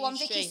 it's a huge Go on,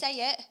 Vicky, tree.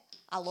 say it.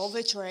 I love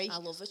a tree. I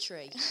love a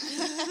tree.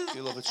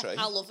 You love a tree?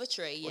 I love a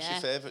tree, What's your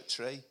favourite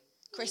tree?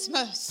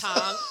 Christmas.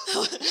 Palm.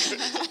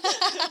 Christmas.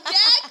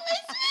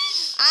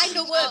 I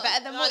know word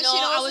better than what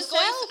she knows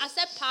herself. I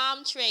said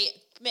palm tree.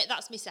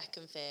 That's my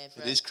second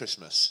favourite. It is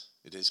Christmas.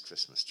 It is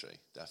Christmas tree,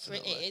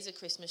 definitely. It is a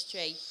Christmas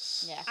tree.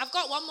 Yeah. I've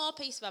got one more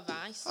piece of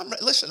advice. I'm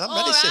ready, sister. I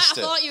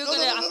thought you were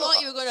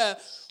gonna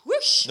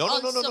whoosh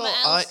on something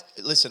else.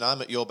 Listen,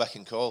 I'm at your beck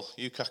and call.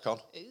 You crack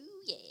on.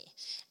 Ooh, yeah.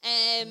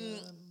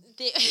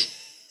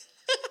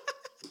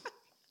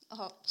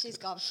 Oh, she's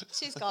gone.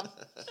 She's gone.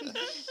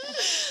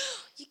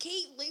 You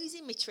keep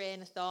losing my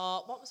train of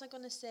thought. What was I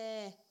going to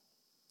say?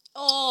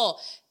 Oh,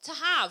 to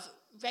have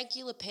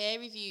regular peer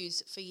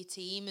reviews for your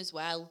team as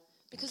well.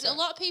 Because a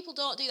lot of people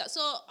don't do that.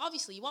 So,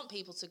 obviously, you want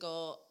people to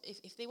go,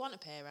 if they want a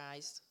pay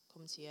rise,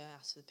 come to you,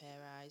 ask for the pay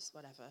rise,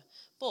 whatever.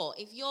 But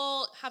if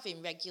you're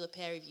having regular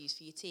peer reviews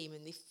for your team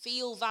and they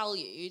feel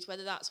valued,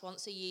 whether that's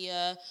once a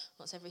year,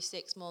 once every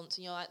 6 months,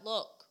 and you're like,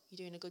 look,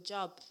 you're doing a good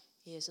job,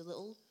 here's a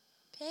little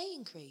pay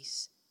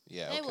increase.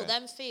 Yeah, they will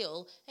then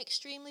feel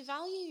extremely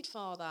valued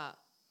for that.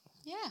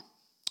 Yeah.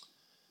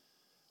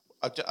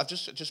 I've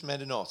just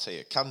made a note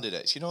here.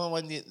 Candidates, you know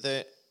when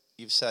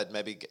you've said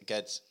maybe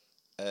get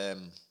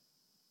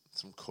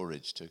some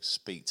courage to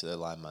speak to their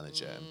line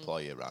manager,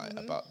 employer, right,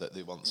 about that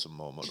they want some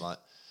more money, like,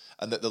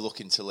 and that they're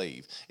looking to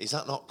leave. Is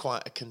that not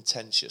quite a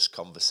contentious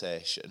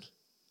conversation?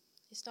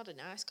 It's not a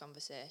nice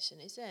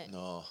conversation, is it?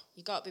 No.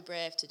 You got to be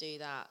brave to do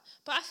that.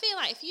 But I feel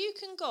like if you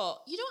can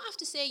go, you don't have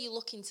to say you're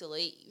looking to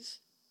leave.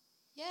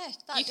 Yeah,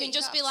 you can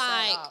just be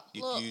like,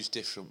 you use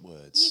different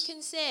words. You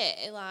can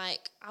say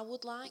like, I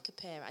would like a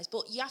pay rise,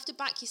 but you have to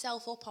back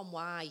yourself up on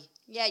why.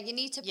 Yeah, you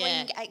need to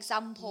bring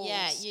examples.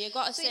 Yeah, you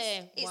got to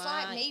say it's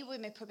why. like me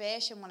with my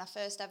probation when I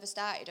first ever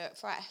started at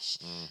Fresh.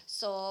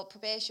 So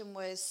probation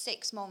was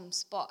 6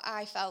 months, but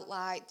I felt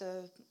like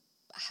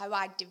how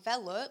I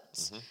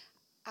developed,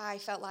 I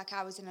felt like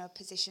I was in a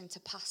position to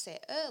pass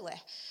it early.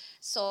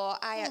 So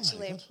I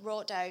actually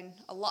wrote down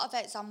a lot of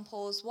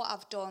examples, what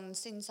I've done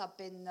since I've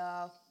been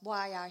there,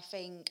 why I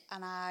think,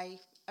 and I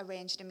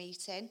arranged a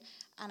meeting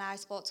and I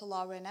spoke to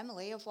Laura and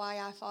Emily of why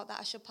I thought that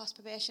I should pass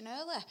probation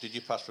early. Did you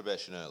pass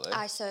probation early?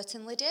 I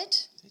certainly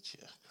did. Did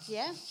you? God,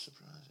 yeah.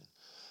 Surprising.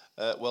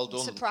 Well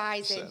done.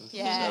 Surprising,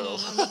 yeah.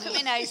 Look at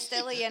me now,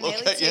 still here,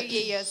 nearly 2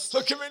 years.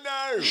 Look at me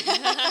now.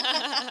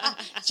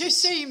 Do you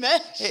see me?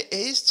 It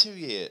is 2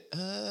 years.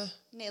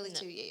 Nearly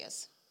 2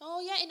 years.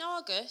 Oh, yeah, in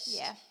August.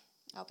 Yeah,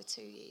 I'll be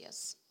 2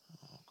 years.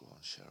 Oh, go on,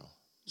 Cheryl.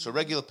 So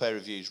regular pay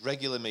reviews,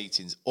 regular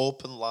meetings,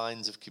 open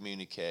lines of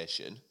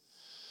communication,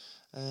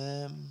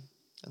 and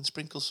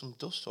sprinkle some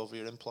dust over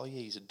your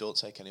employees and don't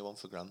take anyone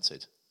for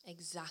granted.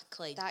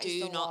 Exactly. That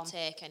Do not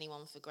take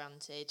anyone for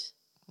granted.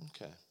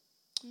 Okay.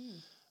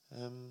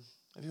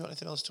 Have you got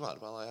anything else to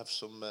add? Well, I have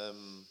some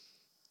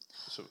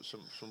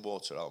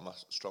water out of my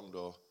Strong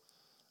Door.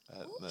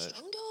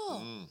 Strong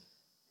Door?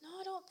 No,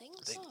 I don't think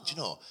so. Do you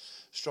know,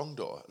 Strong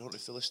Door, I don't know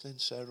if they're listening,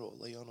 Sarah or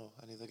Leon or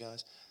any of the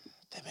guys,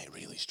 they make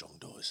really strong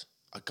doors.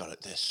 I got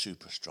it, they're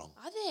super strong.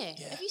 Are they?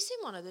 Yeah. Have you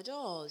seen one of the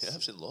doors? Yeah,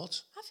 I've seen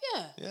loads. Have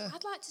you? Yeah.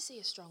 I'd like to see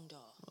a Strong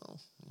Door.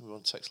 Well, we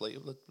want to text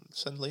Leon,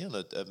 send Leon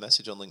a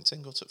message on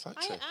LinkedIn, go to the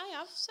factory. I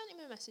have sent him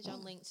a message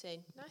on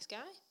LinkedIn. Nice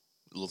guy.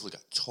 Lovely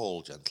guy,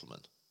 tall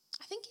gentleman.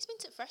 I think he's been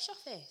to Fresh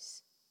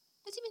Office.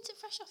 Has he been to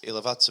Fresh Office? He'll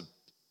have had to...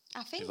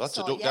 I think he'll have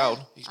so, to duck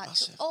down. He's actually,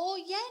 massive. Oh,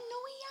 yeah,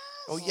 no, he has.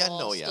 Oh, yeah,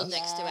 no, he has. Stood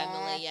next to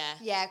Emily, yeah.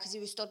 Yeah, because he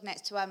was stood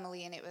next to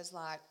Emily and it was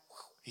like...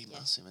 He's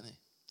massive, isn't he?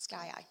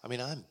 Sky high. I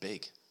mean, I'm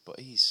big, but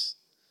he's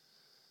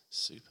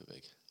super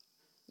big.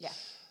 Yeah.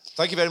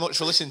 Thank you very much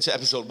for listening to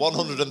episode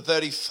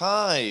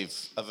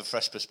 135 of A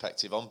Fresh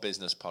Perspective on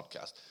Business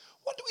podcast.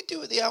 What do we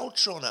do at the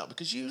outro now?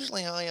 Because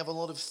usually I have a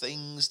lot of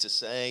things to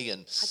say,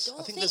 and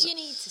I think you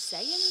need to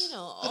say them, you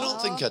know. I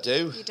don't think I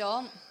do. You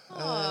don't?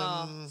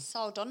 It's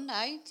all done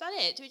now. Is that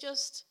it? Do we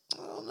just...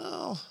 Oh,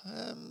 no.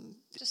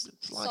 Just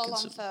so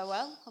long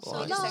farewell.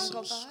 Like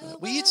goodbye.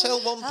 Will you tell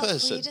one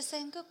person? Will you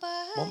saying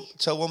goodbye?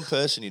 Tell one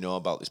person you know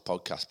about this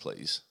podcast,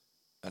 please.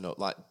 I know,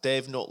 like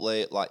Dave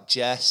Nutley, like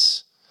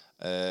Jess,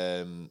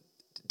 Dave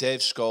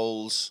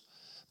Scholes,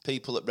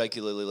 people that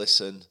regularly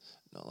listen.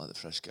 Not like the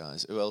Fresh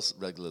guys. Who else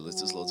regularly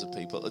listens? Loads of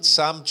people. And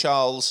Sam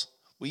Charles,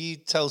 will you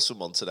tell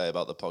someone today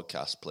about the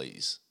podcast,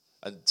 please?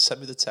 And send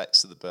me the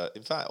text of the person.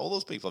 In fact, all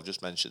those people I've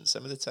just mentioned,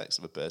 send me the text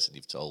of a person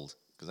you've told,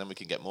 because then we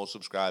can get more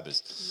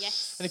subscribers.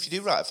 Yes. And if you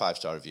do write a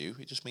 5-star review,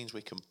 it just means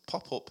we can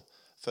pop up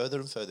further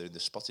and further in the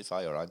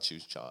Spotify or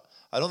iTunes chart.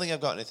 I don't think I've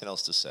got anything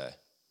else to say.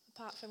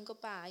 Apart from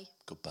goodbye.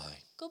 Goodbye.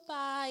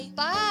 Goodbye.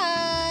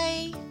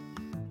 Bye.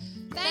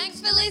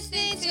 Thanks for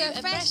listening to A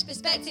Fresh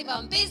Perspective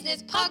on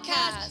Business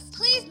podcast.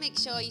 Please make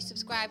sure you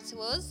subscribe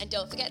to us and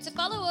don't forget to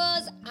follow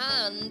us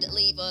and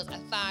leave us a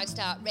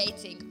 5-star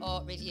rating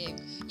or review.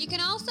 You can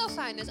also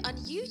find us on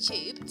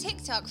YouTube,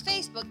 TikTok,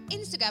 Facebook,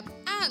 Instagram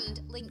and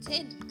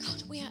LinkedIn.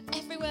 God, we are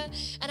everywhere.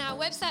 And our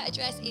website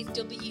address is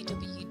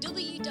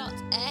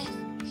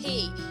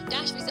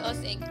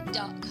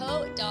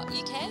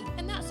www.fp-resourcing.co.uk,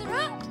 and that's a